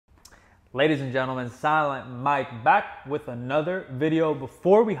Ladies and gentlemen, Silent Mike back with another video.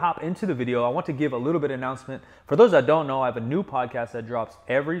 Before we hop into the video, I want to give a little bit of announcement. For those that don't know, I have a new podcast that drops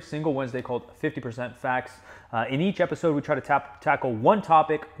every single Wednesday called 50% Facts. In each episode, we try to tackle one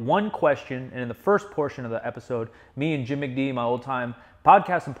topic, one question, and in the first portion of the episode, me and Jim McD, my old-time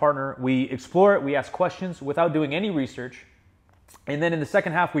podcast and partner, we explore it, we ask questions without doing any research. And then in the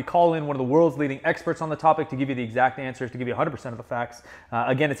second half, we call in one of the world's leading experts on the topic to give you the exact answers, to give you 100% of the facts.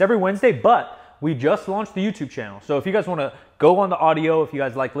 Again, it's every Wednesday, but we just launched the YouTube channel. So if you guys want to go on the audio, if you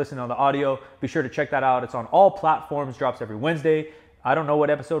guys like listening on the audio, be sure to check that out. It's on all platforms, drops every Wednesday. I don't know what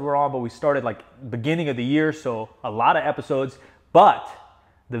episode we're on, but we started like beginning of the year, so a lot of episodes, but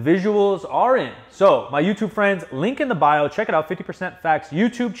the visuals are in. So my YouTube friends, link in the bio, check it out, 50% Facts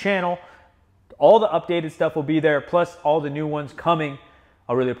YouTube channel. All the updated stuff will be there, plus all the new ones coming.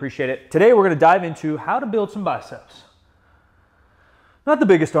 I'll really appreciate it. Today, we're going to dive into how to build some biceps. Not the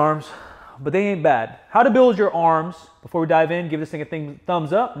biggest arms, but they ain't bad. How to build your arms. Before we dive in, give this thing a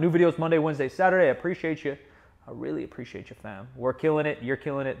thumbs up. New videos Monday, Wednesday, Saturday. I appreciate you. I really appreciate you, fam. We're killing it. You're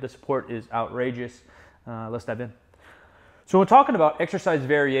killing it. The support is outrageous. Let's dive in. So we're talking about exercise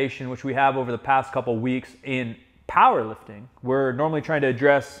variation, which we have over the past couple weeks in powerlifting. We're normally trying to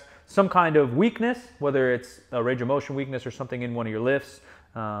address some kind of weakness, whether it's a range of motion weakness or something in one of your lifts,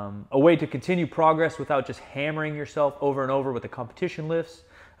 a way to continue progress without just hammering yourself over and over with the competition lifts,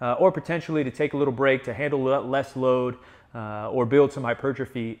 or potentially to take a little break to handle less load or build some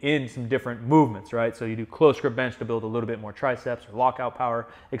hypertrophy in some different movements, right? So you do close grip bench to build a little bit more triceps or lockout power,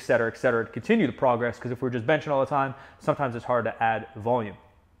 et cetera, to continue the progress, because if we're just benching all the time, sometimes it's hard to add volume.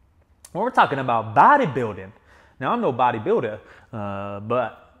 When we're talking about bodybuilding, now I'm no bodybuilder,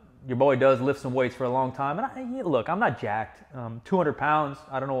 but your boy does lift some weights for a long time. And look, I'm not jacked. 200 pounds,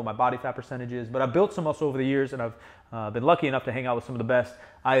 I don't know what my body fat percentage is, but I've built some muscle over the years, and I've been lucky enough to hang out with some of the best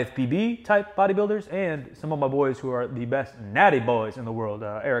IFBB type bodybuilders and some of my boys who are the best natty boys in the world.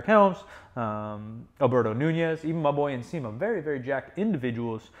 Eric Helms, Alberto Nunez, even my boy Nsima, very, very jacked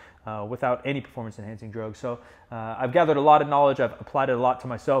individuals without any performance enhancing drugs. So I've gathered a lot of knowledge. I've applied it a lot to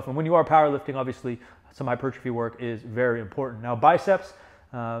myself. And when you are powerlifting, obviously some hypertrophy work is very important. Now biceps,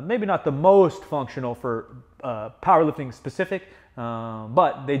 maybe not the most functional for powerlifting specific,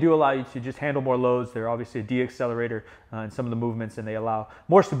 but they do allow you to just handle more loads. They're obviously a de-accelerator in some of the movements, and they allow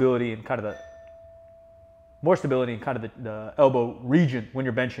more stability in kind of the elbow region when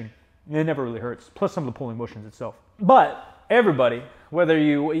you're benching. It never really hurts, plus some of the pulling motions itself. But everybody,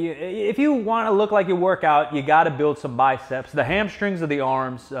 if you want to look like you work out, you got to build some biceps. The hamstrings of the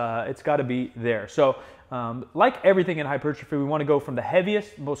arms, it's got to be there. So like everything in hypertrophy, we want to go from the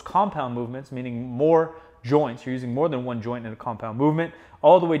heaviest, most compound movements, meaning more joints, you're using more than one joint in a compound movement,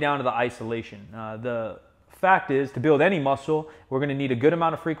 all the way down to the isolation. The fact is, to build any muscle, we're going to need a good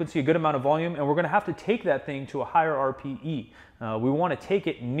amount of frequency, a good amount of volume, and we're going to have to take that thing to a higher RPE. We want to take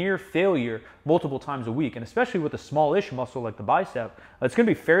it near failure multiple times a week, and especially with a smallish muscle like the bicep, it's going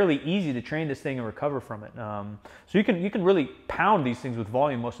to be fairly easy to train this thing and recover from it. So you can really pound these things with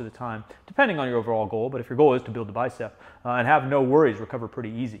volume most of the time, depending on your overall goal. But if your goal is to build the bicep and have no worries, recover pretty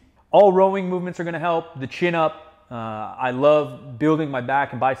easy. All rowing movements are going to help. The chin up. I love building my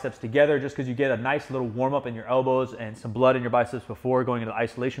back and biceps together just because you get a nice little warm up in your elbows and some blood in your biceps before going into the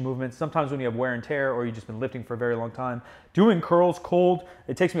isolation movements. Sometimes when you have wear and tear or you've just been lifting for a very long time, doing curls cold,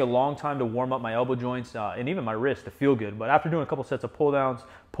 it takes me a long time to warm up my elbow joints and even my wrist to feel good. But after doing a couple sets of pull downs,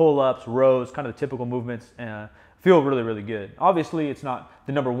 pull ups, rows, kind of the typical movements, feel really, really good. Obviously, it's not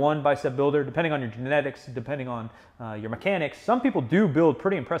the #1 bicep builder. Depending on your genetics, depending on your mechanics, some people do build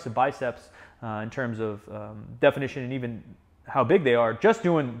pretty impressive biceps in terms of definition and even how big they are, just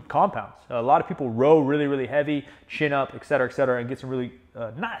doing compounds. A lot of people row really, really heavy, chin up, et cetera, and get some really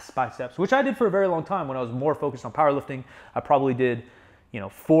nice biceps, which I did for a very long time when I was more focused on powerlifting. I probably did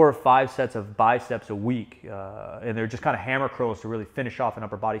 4 or 5 sets of biceps a week, and they're just kind of hammer curls to really finish off an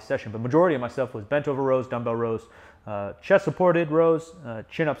upper body session. But majority of my stuff was bent over rows, dumbbell rows, chest supported rows,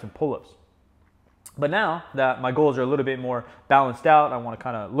 chin ups and pull ups. But now that my goals are a little bit more balanced out, I want to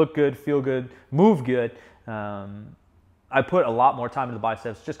kind of look good, feel good, move good, I put a lot more time into the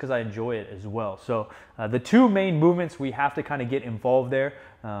biceps just because I enjoy it as well. So the 2 main movements we have to kind of get involved there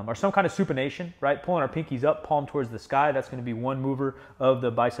are some kind of supination, right? Pulling our pinkies up, palm towards the sky. That's going to be one mover of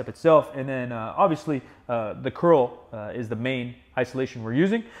the bicep itself. And then obviously the curl is the main isolation we're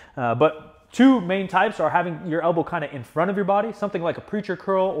using. But 2 main types are having your elbow kind of in front of your body, something like a preacher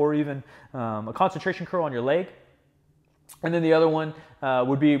curl or even a concentration curl on your leg. And then the other one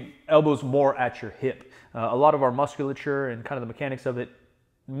would be elbows more at your hip. A lot of our musculature and kind of the mechanics of it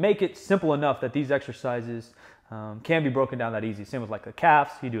make it simple enough that these exercises can be broken down that easy. Same with like the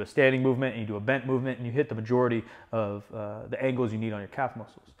calves. You do a standing movement and you do a bent movement and you hit the majority of the angles you need on your calf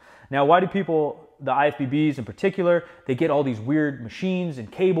muscles. Now, why do people, the IFBBs in particular, they get all these weird machines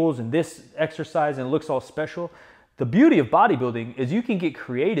and cables and this exercise and it looks all special? The beauty of bodybuilding is you can get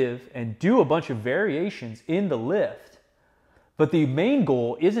creative and do a bunch of variations in the lift, but the main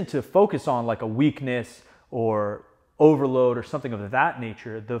goal isn't to focus on like a weakness or overload or something of that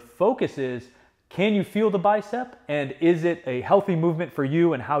nature. The focus is, can you feel the bicep, and is it a healthy movement for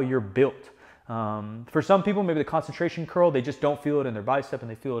you and how you're built? For some people, maybe the concentration curl, they just don't feel it in their bicep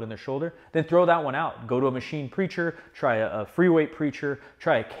and they feel it in their shoulder. Then throw that one out. Go to a machine preacher, try a free weight preacher,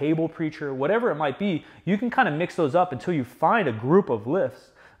 try a cable preacher, whatever it might be. You can kind of mix those up until you find a group of lifts.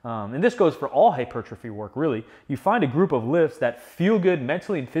 And this goes for all hypertrophy work, really. You find a group of lifts that feel good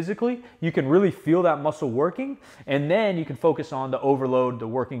mentally and physically. You can really feel that muscle working, and then you can focus on the overload, the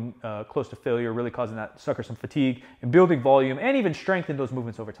working close to failure, really causing that sucker some fatigue, and building volume, and even strengthen those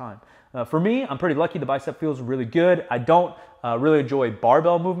movements over time. For me, I'm pretty lucky. The bicep feels really good. I don't really enjoy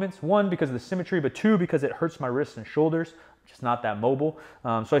barbell movements. One, because of the symmetry, but two, because it hurts my wrists and shoulders. I'm just not that mobile.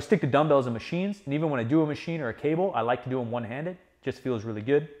 So I stick to dumbbells and machines, and even when I do a machine or a cable, I like to do them one-handed. Just feels really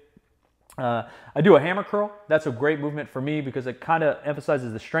good. I do a hammer curl. That's a great movement for me because it kind of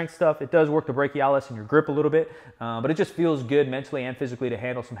emphasizes the strength stuff. It does work the brachialis and your grip a little bit, but it just feels good mentally and physically to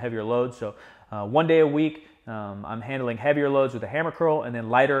handle some heavier loads. So 1 day a week, I'm handling heavier loads with a hammer curl and then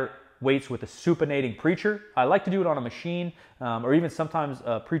lighter weights with a supinating preacher. I like to do it on a machine or even sometimes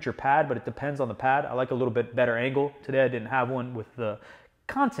a preacher pad, but it depends on the pad. I like a little bit better angle. Today I didn't have one with the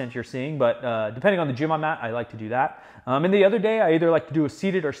content you're seeing, but depending on the gym I'm at, I like to do that. And the other day, I either like to do a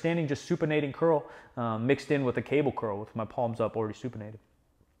seated or standing, just supinating curl mixed in with a cable curl with my palms up already supinated.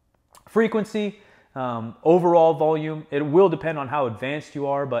 Frequency, overall volume, it will depend on how advanced you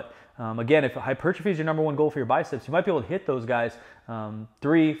are, but again, if hypertrophy is your number one goal for your biceps, you might be able to hit those guys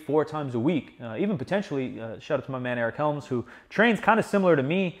 3-4 times a week. Even potentially, shout out to my man Eric Helms, who trains kind of similar to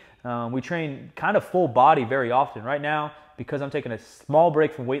me. We train kind of full body very often. Right now, because I'm taking a small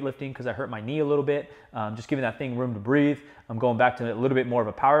break from weightlifting because I hurt my knee a little bit, just giving that thing room to breathe. I'm going back to a little bit more of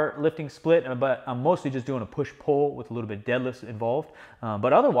a powerlifting split, but I'm mostly just doing a push-pull with a little bit deadlifts involved.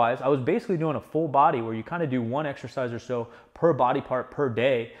 But otherwise, I was basically doing a full body where you kind of do one exercise or so per body part per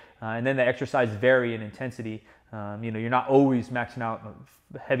day, and then the exercise vary in intensity. You know, you're not always maxing out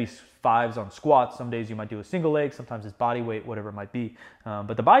heavy fives on squats. Some days you might do a single leg, sometimes it's body weight, whatever it might be.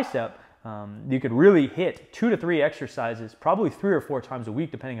 But the bicep, you could really hit 2 to 3 exercises, probably 3 or 4 times a week,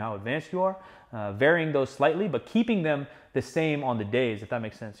 depending on how advanced you are, varying those slightly, but keeping them the same on the days, if that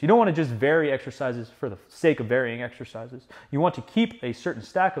makes sense. You don't want to just vary exercises for the sake of varying exercises. You want to keep a certain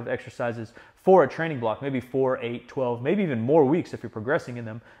stack of exercises for a training block, maybe 4, 8, 12, maybe even more weeks if you're progressing in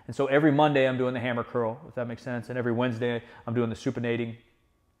them. And so every Monday I'm doing the hammer curl, if that makes sense, and every Wednesday I'm doing the supinating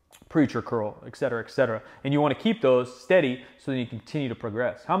preacher curl, etc. And you want to keep those steady so that you continue to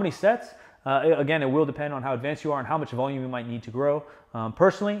progress. How many sets? Again, it will depend on how advanced you are and how much volume you might need to grow.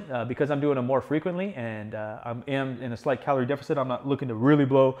 Personally, because I'm doing them more frequently and I am in a slight calorie deficit, I'm not looking to really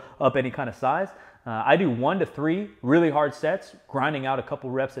blow up any kind of size. I do 1 to 3 really hard sets, grinding out a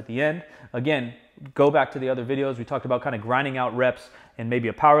couple reps at the end. Again, go back to the other videos. We talked about kind of grinding out reps in maybe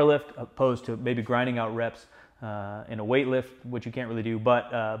a power lift opposed to maybe grinding out reps in a weight lift, which you can't really do.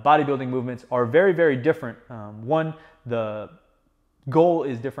 But bodybuilding movements are very, very different. One, the goal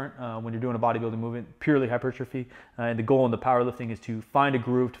is different when you're doing a bodybuilding movement, purely hypertrophy, and the goal in the powerlifting is to find a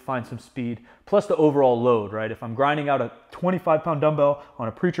groove, to find some speed, plus the overall load, right? If I'm grinding out a 25-pound dumbbell on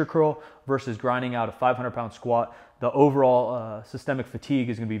a preacher curl versus grinding out a 500-pound squat, the overall systemic fatigue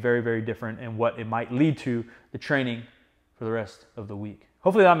is going to be very, very different, and what it might lead to the training for the rest of the week.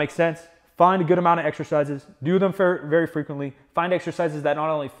 Hopefully that makes sense. Find a good amount of exercises, do them very frequently. Find exercises that not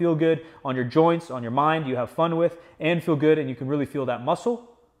only feel good on your joints, on your mind, you have fun with, and feel good, and you can really feel that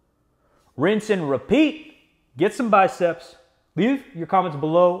muscle. Rinse and repeat. Get some biceps. Leave your comments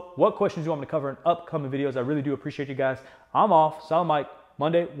below what questions you want me to cover in upcoming videos. I really do appreciate you guys. I'm off. Silent Mike.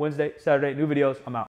 Monday, Wednesday, Saturday, new videos. I'm out.